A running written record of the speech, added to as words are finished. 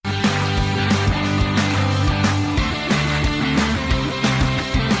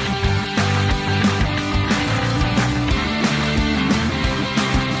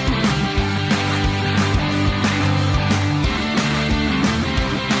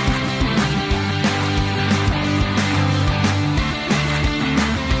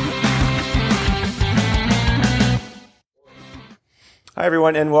Hi,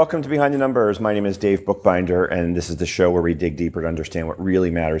 everyone, and welcome to Behind the Numbers. My name is Dave Bookbinder, and this is the show where we dig deeper to understand what really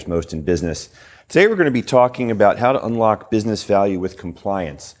matters most in business. Today, we're going to be talking about how to unlock business value with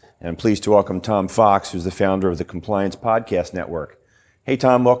compliance. And I'm pleased to welcome Tom Fox, who's the founder of the Compliance Podcast Network. Hey,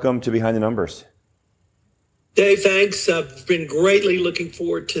 Tom, welcome to Behind the Numbers. Dave, thanks. I've been greatly looking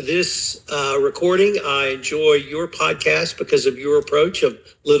forward to this recording. I enjoy your podcast because of your approach of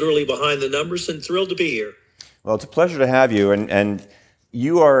literally behind the numbers, and thrilled to be here. Well, it's a pleasure to have you, and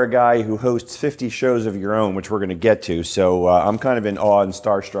you are a guy who hosts 50 shows of your own, which we're going to get to. So I'm kind of in awe and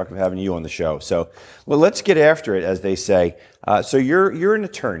starstruck of having you on the show. So, well, let's get after it, as they say. So you're an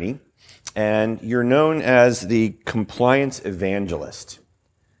attorney, and you're known as the compliance evangelist.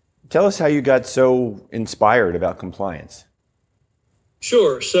 Tell us how you got so inspired about compliance.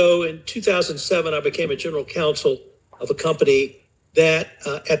 Sure. So in 2007, I became a general counsel of a company that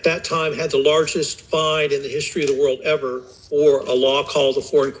at that time had the largest fine in the history of the world ever for a law called the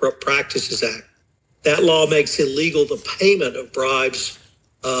Foreign Corrupt Practices Act. That law makes illegal the payment of bribes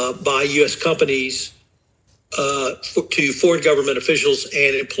by U.S. companies to foreign government officials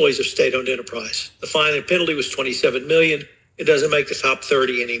and employees of state-owned enterprise. The fine and penalty was $27 million. It doesn't make the top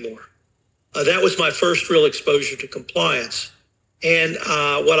 30 anymore. That was my first real exposure to compliance. And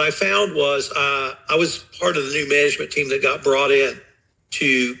what I found was I was part of the new management team that got brought in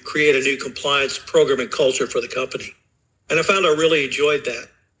to create a new compliance program and culture for the company. And I found I really enjoyed that.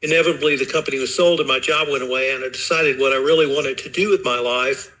 Inevitably, the company was sold and my job went away, and I decided what I really wanted to do with my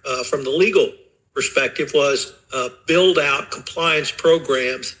life from the legal perspective was build out compliance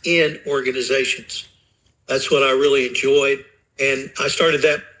programs in organizations. That's what I really enjoyed. And I started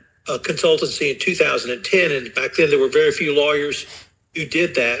that consultancy in 2010, and back then there were very few lawyers who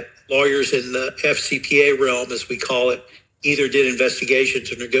did that. Lawyers in the FCPA realm, as we call it, either did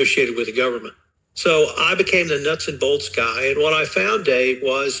investigations or negotiated with the government. So I became the nuts and bolts guy, and what I found, Dave,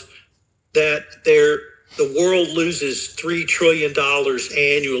 was that the world loses $3 trillion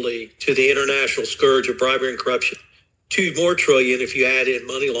annually to the international scourge of bribery and corruption, $2 more trillion if you add in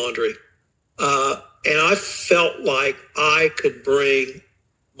money laundering. And I felt like I could bring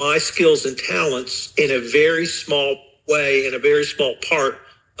my skills and talents in a very small way, in a very small part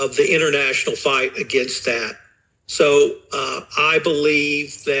of the international fight against that. So I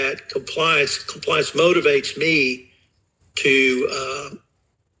believe that compliance motivates me to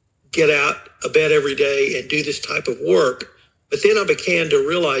get out of bed every day and do this type of work. But then I began to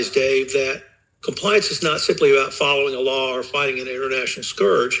realize, Dave, that compliance is not simply about following a law or fighting an international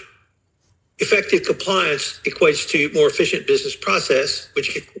scourge. Effective compliance equates to more efficient business process,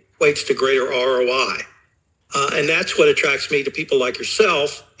 which equates to greater ROI. And that's what attracts me to people like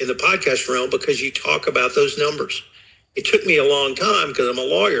yourself in the podcast realm, because you talk about those numbers. It took me a long time because I'm a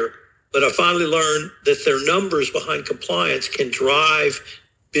lawyer, but I finally learned that their numbers behind compliance can drive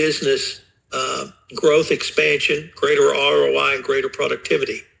business growth, expansion, greater ROI, and greater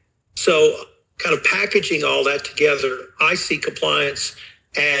productivity. So kind of packaging all that together, I see compliance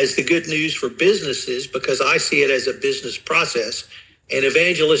as the good news for businesses because I see it as a business process. And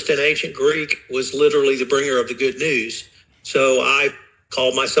evangelist in ancient Greek was literally the bringer of the good news. So I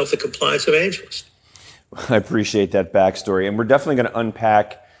called myself the compliance evangelist. I appreciate that backstory. And we're definitely going to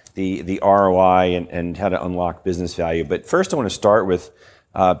unpack the ROI and how to unlock business value. But first, I want to start with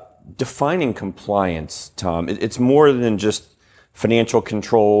defining compliance, Tom. It's more than just financial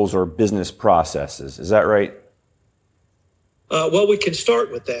controls or business processes. Is that right? Well, we can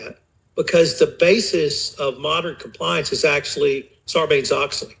start with that because the basis of modern compliance is actually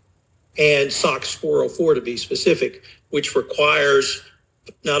Sarbanes-Oxley and SOX 404 to be specific, which requires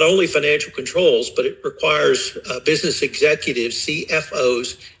not only financial controls, but it requires business executives,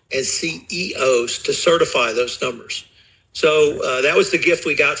 CFOs, and CEOs to certify those numbers. So that was the gift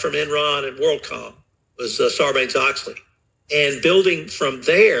we got from Enron and WorldCom, was Sarbanes-Oxley. And building from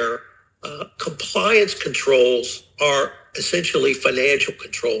there, compliance controls are essentially financial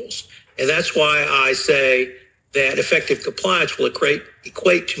controls. And that's why I say that effective compliance will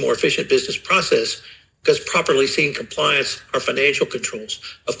equate to more efficient business process, because properly seen compliance are financial controls.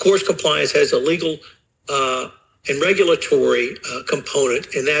 Of course, compliance has a legal and regulatory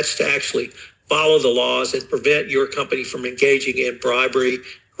component, and that's to actually follow the laws and prevent your company from engaging in bribery,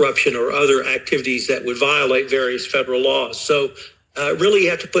 corruption, or other activities that would violate various federal laws. So really you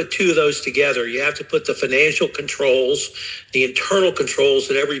have to put two of those together. You have to put the financial controls, the internal controls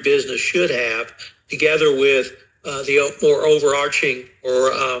that every business should have, together with the more overarching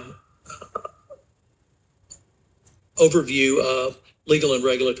or overview of legal and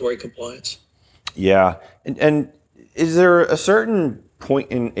regulatory compliance. Yeah. And is there a certain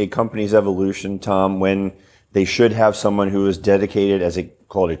point in a company's evolution, Tom, when they should have someone who is dedicated as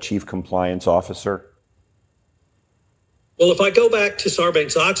called a chief compliance officer? Well, if I go back to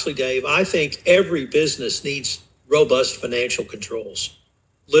Sarbanes-Oxley, Dave, I think every business needs robust financial controls,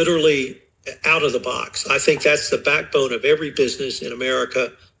 literally out of the box. I think that's the backbone of every business in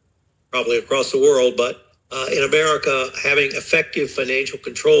America, probably across the world, but in America, having effective financial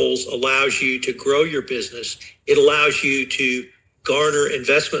controls allows you to grow your business. It allows you to garner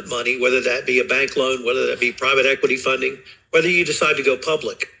investment money, whether that be a bank loan, whether that be private equity funding, whether you decide to go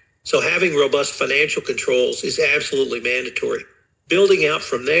public. So having robust financial controls is absolutely mandatory. Building out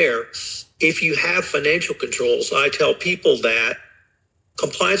from there, if you have financial controls, I tell people that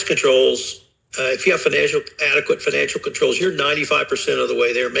compliance controls, if you have adequate financial controls, you're 95% of the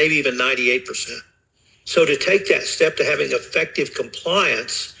way there, maybe even 98%. So to take that step to having effective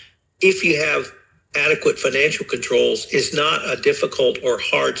compliance, if you have adequate financial controls, is not a difficult or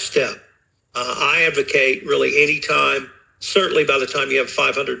hard step. I advocate really anytime, certainly by the time you have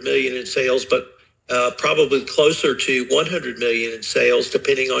 500 million in sales, but probably closer to 100 million in sales,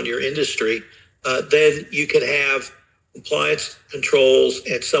 depending on your industry, then you can have compliance controls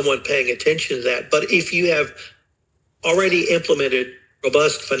and someone paying attention to that. But if you have already implemented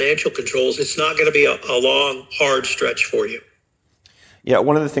robust financial controls, it's not going to be a long, hard stretch for you. Yeah,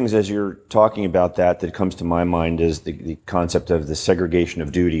 one of the things as you're talking about that comes to my mind is the concept of the segregation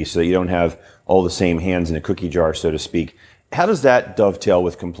of duties so that you don't have all the same hands in a cookie jar, so to speak. How does that dovetail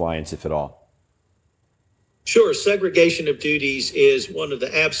with compliance, if at all? Sure. Segregation of duties is one of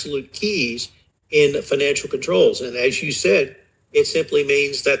the absolute keys in financial controls. And as you said, it simply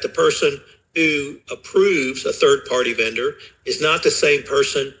means that the person who approves a third-party vendor is not the same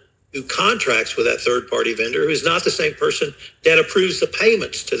person who contracts with that third-party vendor, who is not the same person that approves the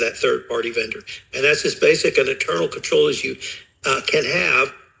payments to that third-party vendor. And that's as basic an internal control as you can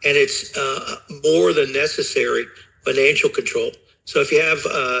have, and it's more than necessary financial control. So if you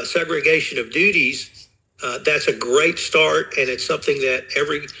have segregation of duties, that's a great start, and it's something that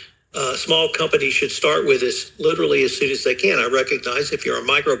every small company should start with as literally as soon as they can. I recognize if you're a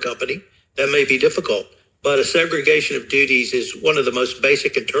micro company, that may be difficult, but a segregation of duties is one of the most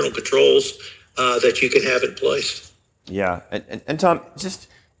basic internal controls that you can have in place. Yeah, and Tom, just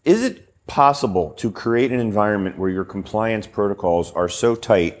is it possible to create an environment where your compliance protocols are so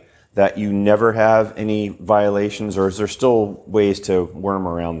tight that you never have any violations, or is there still ways to worm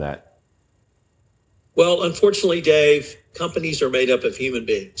around that? Well, unfortunately, Dave, companies are made up of human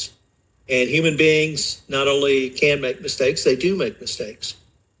beings, and human beings not only can make mistakes, they do make mistakes.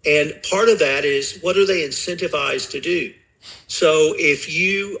 And part of that is, what are they incentivized to do? So if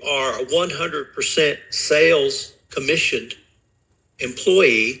you are a 100% sales commissioned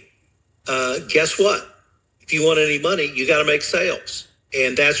employee, guess what? If you want any money, you got to make sales.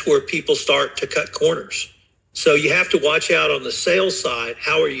 And that's where people start to cut corners. So you have to watch out on the sales side.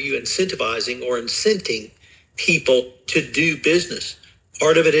 How are you incentivizing or incenting people to do business?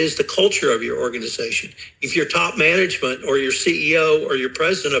 Part of it is the culture of your organization. If your top management or your CEO or your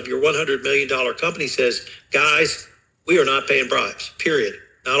president of your $100 million company says, guys, we are not paying bribes, period.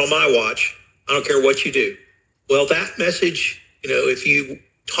 Not on my watch. I don't care what you do. Well, that message, if you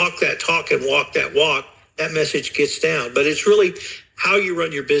talk that talk and walk that walk, that message gets down. But it's really how you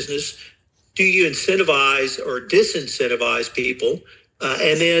run your business. Do you incentivize or disincentivize people?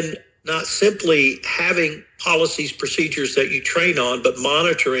 And then not simply having policies, procedures that you train on, but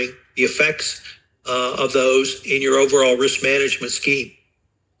monitoring the effects of those in your overall risk management scheme.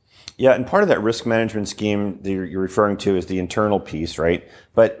 Yeah, and part of that risk management scheme that you're referring to is the internal piece, right?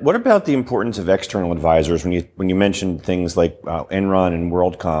 But what about the importance of external advisors? When you mentioned things like Enron and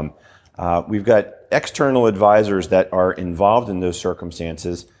WorldCom, we've got external advisors that are involved in those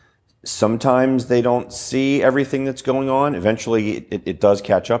circumstances. Sometimes they don't see everything that's going on. Eventually, it does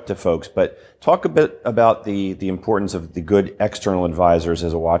catch up to folks. But talk a bit about the importance of the good external advisors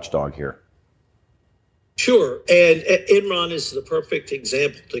as a watchdog here. Sure. And Enron is the perfect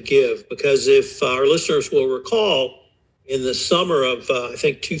example to give, because if our listeners will recall, in the summer of, I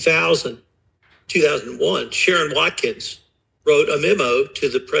think, 2001, Sharon Watkins wrote a memo to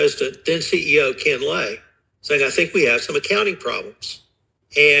the president, then CEO Ken Lay, saying, I think we have some accounting problems.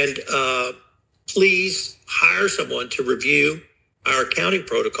 And please hire someone to review our accounting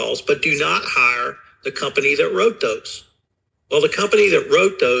protocols, but do not hire the company that wrote those. Well, the company that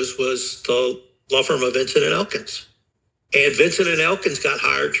wrote those was the law firm of Vincent and Elkins. And Vincent and Elkins got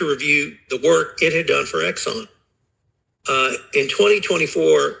hired to review the work it had done for Exxon. In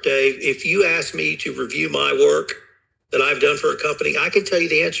 2024, Dave, if you ask me to review my work that I've done for a company, I can tell you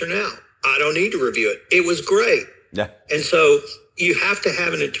the answer now. I don't need to review it. It was great. Yeah. And so you have to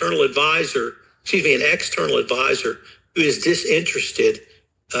have an internal advisor an external advisor who is disinterested,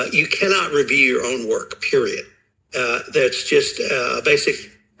 you cannot review your own work, period. That's just a basic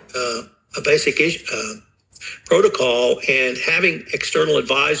protocol, and having external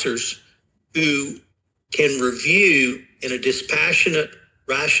advisors who can review in a dispassionate,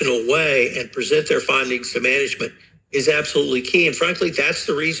 rational way and present their findings to management is absolutely key. And frankly, that's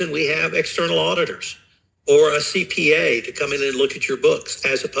the reason we have external auditors or a CPA to come in and look at your books,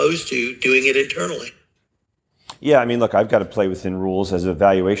 as opposed to doing it internally. Yeah, I mean, look, I've got to play within rules as a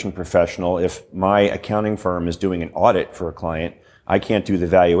valuation professional. If my accounting firm is doing an audit for a client, I can't do the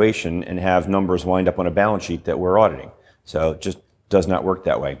valuation and have numbers wind up on a balance sheet that we're auditing. So it just does not work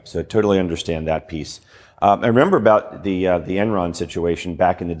that way. So I totally understand that piece. I remember about the Enron situation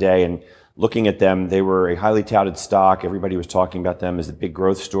back in the day, and looking at them, they were a highly touted stock. Everybody was talking about them as the big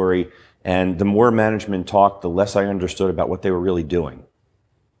growth story. And the more management talked, the less I understood about what they were really doing.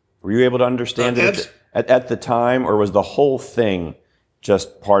 Were you able to understand it at the time, or was the whole thing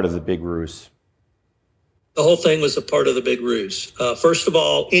just part of the big ruse? The whole thing was a part of the big ruse. First of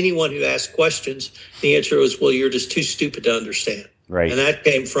all, anyone who asked questions, the answer was, well, you're just too stupid to understand. Right. And that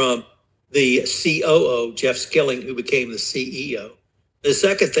came from the COO, Jeff Skilling, who became the CEO. The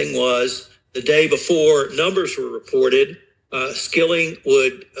second thing was, the day before numbers were reported, Skilling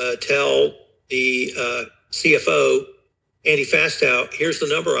would tell the CFO, Andy Fastow, here's the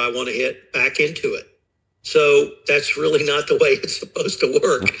number I want to hit, back into it. So that's really not the way it's supposed to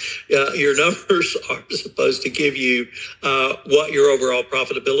work. Your numbers are supposed to give you what your overall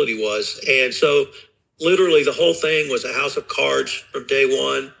profitability was. And so literally the whole thing was a house of cards from day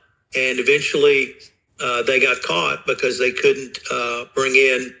one. And eventually they got caught because they couldn't bring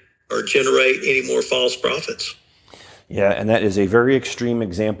in or generate any more false profits. Yeah, and that is a very extreme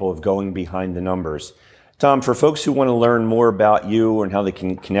example of going behind the numbers. Tom, for folks who want to learn more about you and how they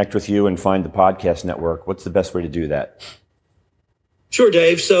can connect with you and find the podcast network, what's the best way to do that? Sure,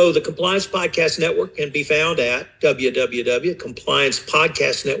 Dave. So the Compliance Podcast Network can be found at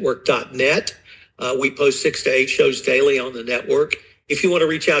www.compliancepodcastnetwork.net. We post 6 to 8 shows daily on the network. If you want to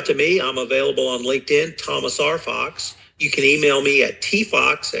reach out to me, I'm available on LinkedIn, Thomas R. Fox. You can email me at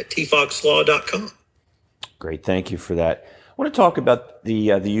tfox@tfoxlaw.com. Great, thank you for that. I want to talk about the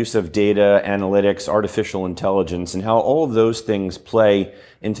use of data, analytics, artificial intelligence, and how all of those things play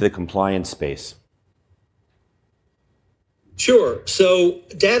into the compliance space. Sure. So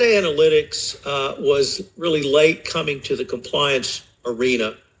data analytics was really late coming to the compliance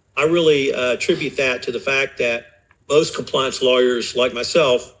arena. I really attribute that to the fact that most compliance lawyers, like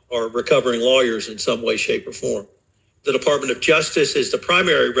myself, are recovering lawyers in some way, shape, or form. The Department of Justice is the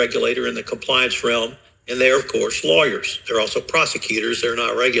primary regulator in the compliance realm, and they're, of course, lawyers. They're also prosecutors. They're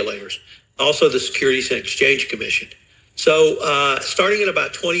not regulators. Also, the Securities and Exchange Commission. So starting in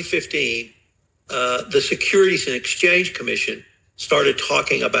about 2015, the Securities and Exchange Commission started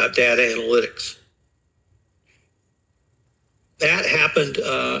talking about data analytics. That happened,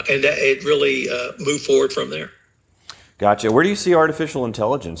 and it really moved forward from there. Gotcha. Where do you see artificial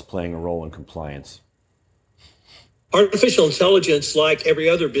intelligence playing a role in compliance? Artificial intelligence, like every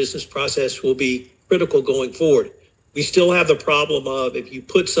other business process, will be critical going forward. We still have the problem of, if you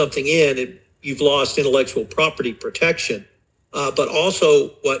put something in, you've lost intellectual property protection. But also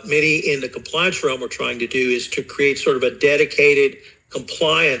what many in the compliance realm are trying to do is to create sort of a dedicated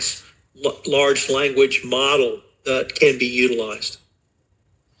compliance large language model that can be utilized.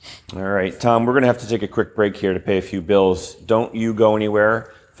 All right, Tom, we're going to have to take a quick break here to pay a few bills. Don't you go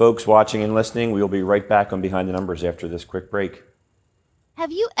anywhere. Folks watching and listening, we will be right back on Behind the Numbers after this quick break.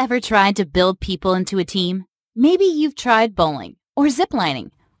 Have you ever tried to build people into a team? Maybe you've tried bowling, or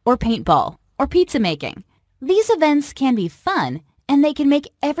ziplining, or paintball, or pizza making. These events can be fun, and they can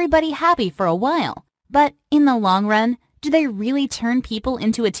make everybody happy for a while. But in the long run, do they really turn people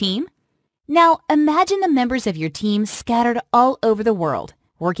into a team? Now, imagine the members of your team scattered all over the world,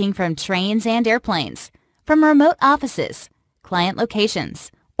 working from trains and airplanes, from remote offices, client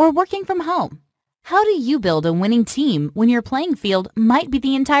locations, or working from home. How do you build a winning team when your playing field might be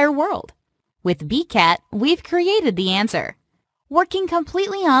the entire world? With BCAT, we've created the answer. Working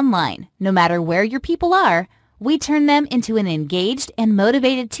completely online, no matter where your people are, we turn them into an engaged and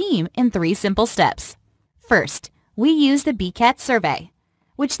motivated team in 3 simple steps. First, we use the BCAT survey,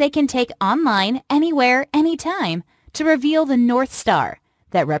 which they can take online, anywhere, anytime, to reveal the North Star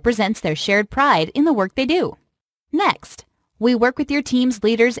that represents their shared pride in the work they do. Next, we work with your team's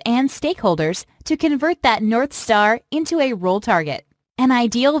leaders and stakeholders to convert that North Star into a role target, an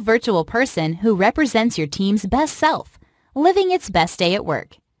ideal virtual person who represents your team's best self, living its best day at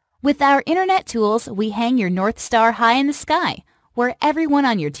work. With our internet tools, we hang your North Star high in the sky, where everyone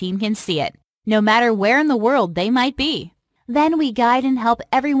on your team can see it, no matter where in the world they might be. Then we guide and help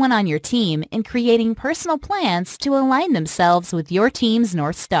everyone on your team in creating personal plans to align themselves with your team's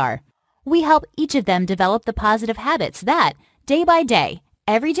North Star. We help each of them develop the positive habits that, day by day,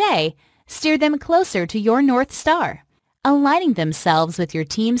 every day, steer them closer to your North Star, aligning themselves with your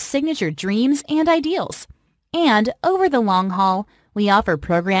team's signature dreams and ideals. And over the long haul, we offer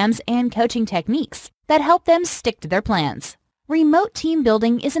programs and coaching techniques that help them stick to their plans. Remote team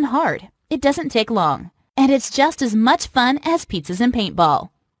building isn't hard. It doesn't take long. And it's just as much fun as pizzas and paintball.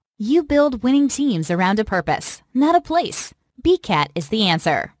 You build winning teams around a purpose, not a place. BCAT is the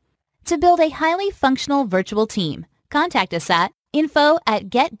answer. To build a highly functional virtual team, contact us at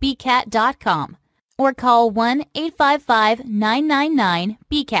info@getbcat.com or call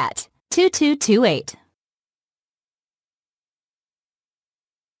 1-855-999-BCAT 2228.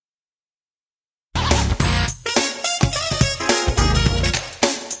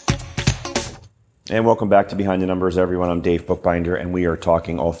 And welcome back to Behind the Numbers, everyone. I'm Dave Bookbinder, and we are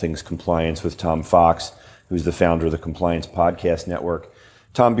talking all things compliance with Tom Fox, who's the founder of the Compliance Podcast Network.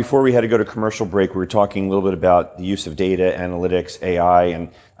 Tom, before we had to go to commercial break, we were talking a little bit about the use of data, analytics, AI,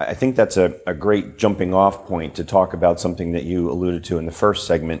 and I think that's a great jumping off point to talk about something that you alluded to in the first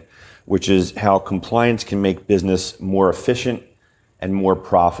segment, which is how compliance can make business more efficient and more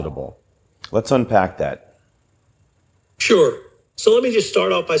profitable. Let's unpack that. Sure. So let me just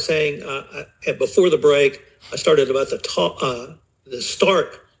start off by saying, before the break, I started about the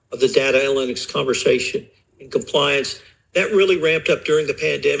start of the data analytics conversation in compliance. That really ramped up during the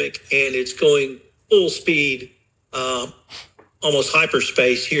pandemic, and it's going full speed, almost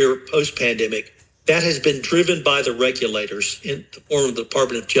hyperspace here post-pandemic. That has been driven by the regulators in the form of the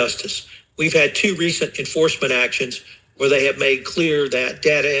Department of Justice. We've had two recent enforcement actions where they have made clear that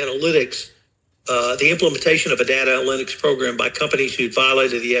data analytics, the implementation of a data analytics program by companies who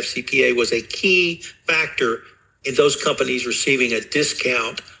violated the FCPA was a key factor in those companies receiving a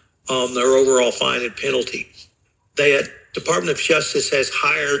discount on their overall fine and penalty. The Department of Justice has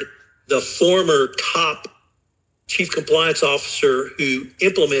hired the former top chief compliance officer who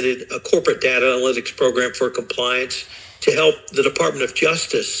implemented a corporate data analytics program for compliance to help the Department of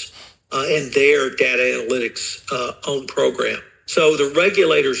Justice and their data analytics own program. So the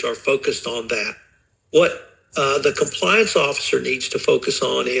regulators are focused on that. What the compliance officer needs to focus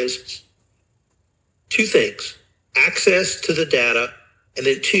on is two things: access to the data, and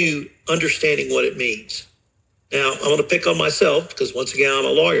then two, understanding what it means. Now, I'm going to pick on myself because, once again, I'm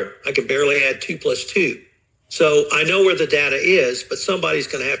a lawyer. I can barely add 2 + 2. So I know where the data is, but somebody's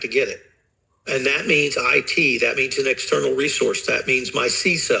going to have to get it. And that means IT. That means an external resource. That means my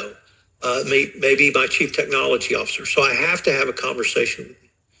CISO, maybe my chief technology officer. So I have to have a conversation with you.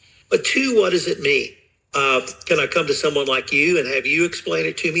 But two, what does it mean? Can I come to someone like you and have you explain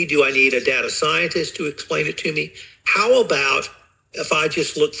it to me? Do I need a data scientist to explain it to me? How about if I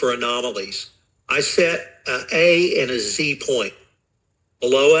just look for anomalies? I set an A and a Z point.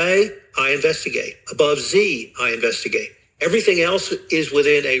 Below A, I investigate. Above Z, I investigate. Everything else is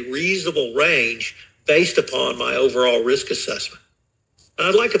within a reasonable range based upon my overall risk assessment. And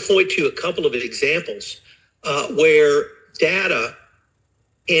I'd like to point to a couple of examples where data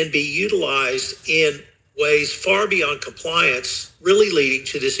can be utilized in ways far beyond compliance, really leading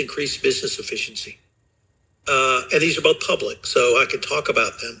to this increased business efficiency. And these are both public, so I can talk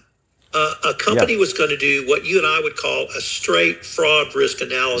about them. A company was going to do what you and I would call a straight fraud risk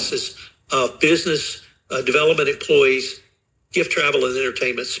analysis of business development employees' gift, travel, and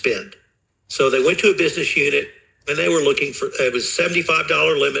entertainment spend. So they went to a business unit and they were looking for, it was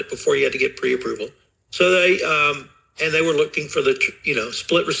 $75 limit before you had to get pre-approval. So they were looking for the,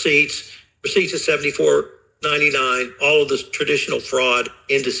 split receipts at $74.99, all of the traditional fraud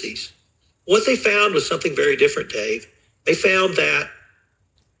indices. What they found was something very different, Dave. They found that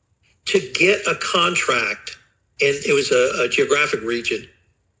to get a contract, and it was a geographic region,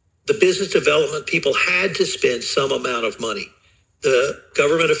 the business development people had to spend some amount of money. The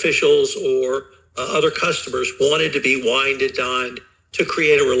government officials or other customers wanted to be wined and dined to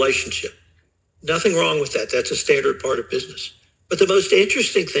create a relationship. Nothing wrong with that. That's a standard part of business. But the most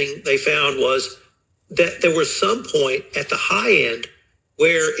interesting thing they found was that there was some point at the high end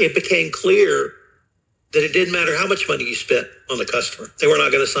where it became clear that it didn't matter how much money you spent on the customer. They were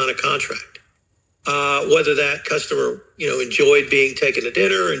not going to sign a contract. Whether that customer, enjoyed being taken to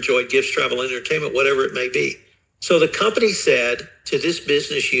dinner, enjoyed gifts, travel, entertainment, whatever it may be. So the company said to this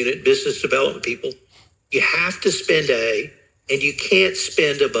business unit, business development people, you have to spend A and you can't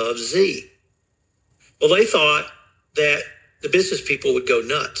spend above Z. Well, they thought that the business people would go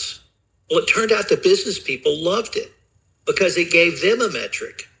nuts. Well, it turned out the business people loved it because it gave them a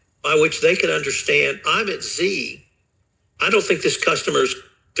metric. by which they could understand, I'm at Z. I don't think this customer's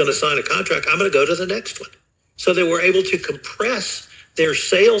going to sign a contract. I'm going to go to the next one. So they were able to compress their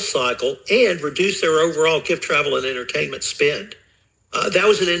sales cycle and reduce their overall gift, travel, and entertainment spend. That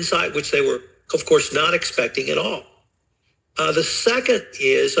was an insight which they were, of course, not expecting at all. The second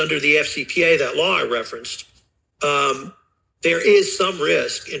is under the FCPA, that law I referenced, there is some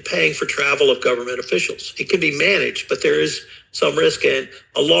risk in paying for travel of government officials. It can be managed, but there is some risk. And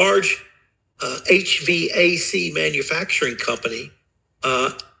a large HVAC manufacturing company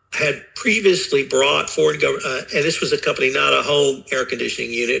had previously brought foreign government, and this was a company, not a home air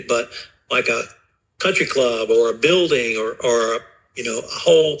conditioning unit, but like a country club or a building or a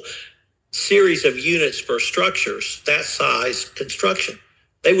whole series of units for structures, that size construction.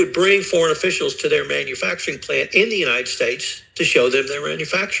 They would bring foreign officials to their manufacturing plant in the United States to show them their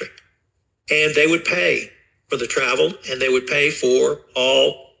manufacturing. And they would pay for the travel, and they would pay for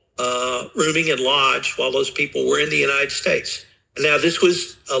all rooming and lodge while those people were in the United States. Now, this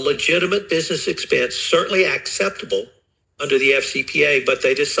was a legitimate business expense, certainly acceptable under the FCPA, but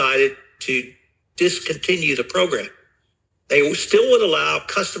they decided to discontinue the program. They still would allow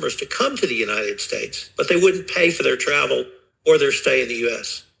customers to come to the United States, but they wouldn't pay for their travel or their stay in the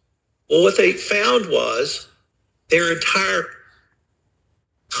U.S. Well, what they found was their entire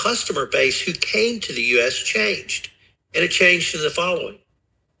customer base who came to the U.S. changed, and it changed in the following.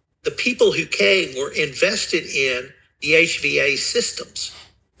 The people who came were invested in the HVA systems,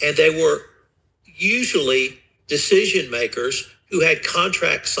 and they were usually decision makers who had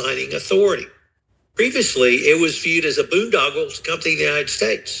contract signing authority. Previously, it was viewed as a boondoggle to come to the United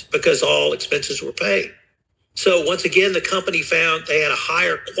States because all expenses were paid. So once again, the company found they had a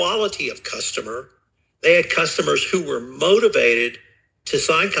higher quality of customer. They had customers who were motivated to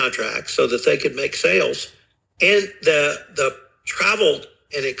sign contracts so that they could make sales. And the travel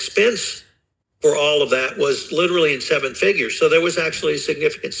and expense for all of that was literally in seven figures. So there was actually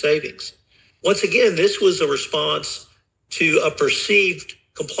significant savings. Once again, this was a response to a perceived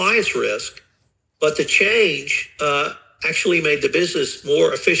compliance risk, but the change actually made the business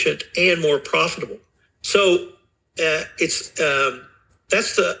more efficient and more profitable. So that's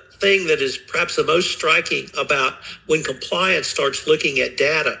the thing that is perhaps the most striking about when compliance starts looking at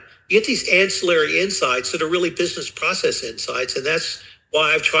data. You get these ancillary insights that are really business process insights, and that's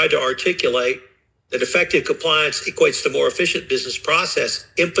why I've tried to articulate that effective compliance equates to more efficient business process,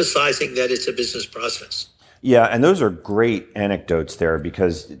 emphasizing that it's a business process. Yeah, and those are great anecdotes there,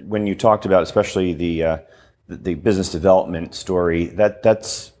 because when you talked about especially the business development story,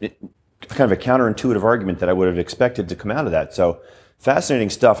 that's kind of a counterintuitive argument that I would have expected to come out of that. So fascinating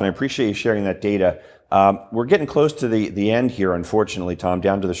stuff, and I appreciate you sharing that data. We're getting close to the end here, unfortunately, Tom,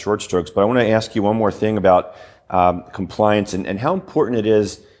 down to the short strokes, but I want to ask you one more thing about compliance and how important it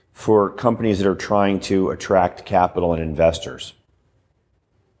is for companies that are trying to attract capital and investors.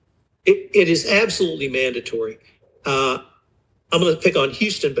 It is absolutely mandatory. I'm going to pick on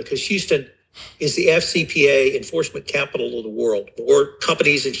Houston because Houston is the FCPA enforcement capital of the world. More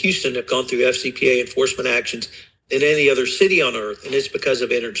companies in Houston have gone through FCPA enforcement actions than any other city on earth, and it's because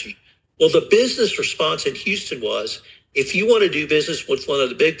of energy. Well, the business response in Houston was, if you want to do business with one of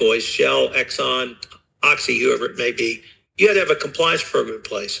the big boys, Shell, Exxon, Oxy, whoever it may be, you had to have a compliance program in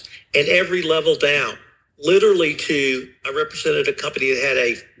place. And every level down, literally I represented a company that had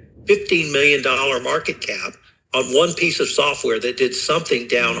a $15 million market cap on one piece of software that did something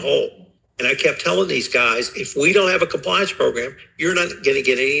downhole. And I kept telling these guys, if we don't have a compliance program, you're not going to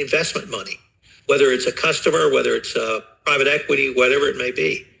get any investment money, whether it's a customer, whether it's a private equity, whatever it may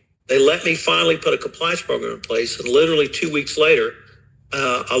be. They let me finally put a compliance program in place. And literally 2 weeks later,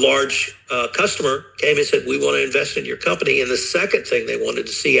 a large customer came and said, we want to invest in your company. And the second thing they wanted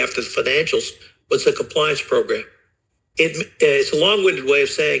to see after the financials was the compliance program. It's a long-winded way of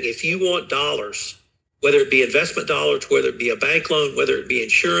saying, if you want dollars, whether it be investment dollars, whether it be a bank loan, whether it be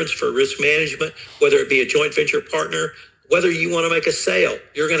insurance for risk management, whether it be a joint venture partner, whether you want to make a sale,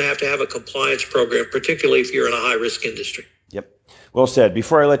 you're going to have a compliance program, particularly if you're in a high-risk industry. Yep. Well said.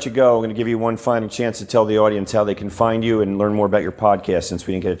 Before I let you go, I'm going to give you one final chance to tell the audience how they can find you and learn more about your podcast, since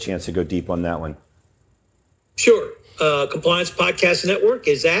we didn't get a chance to go deep on that one. Sure. Compliance Podcast Network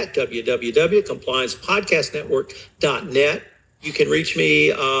is at www.compliancepodcastnetwork.net. You can reach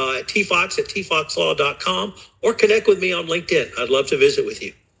me at tfox@tfoxlaw.com or connect with me on LinkedIn. I'd love to visit with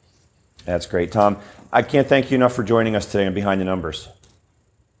you. That's great, Tom. I can't thank you enough for joining us today on Behind the Numbers.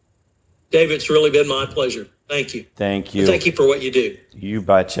 David, it's really been my pleasure. Thank you. Thank you. And thank you for what you do. You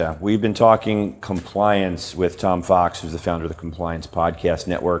betcha. We've been talking compliance with Tom Fox, who's the founder of the Compliance Podcast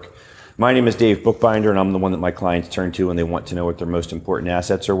Network. My name is Dave Bookbinder, and I'm the one that my clients turn to when they want to know what their most important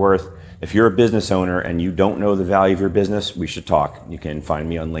assets are worth. If you're a business owner and you don't know the value of your business, we should talk. You can find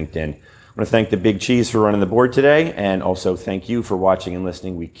me on LinkedIn. I want to thank the Big Cheese for running the board today, and also thank you for watching and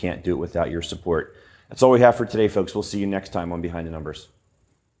listening. We can't do it without your support. That's all we have for today, folks. We'll see you next time on Behind the Numbers.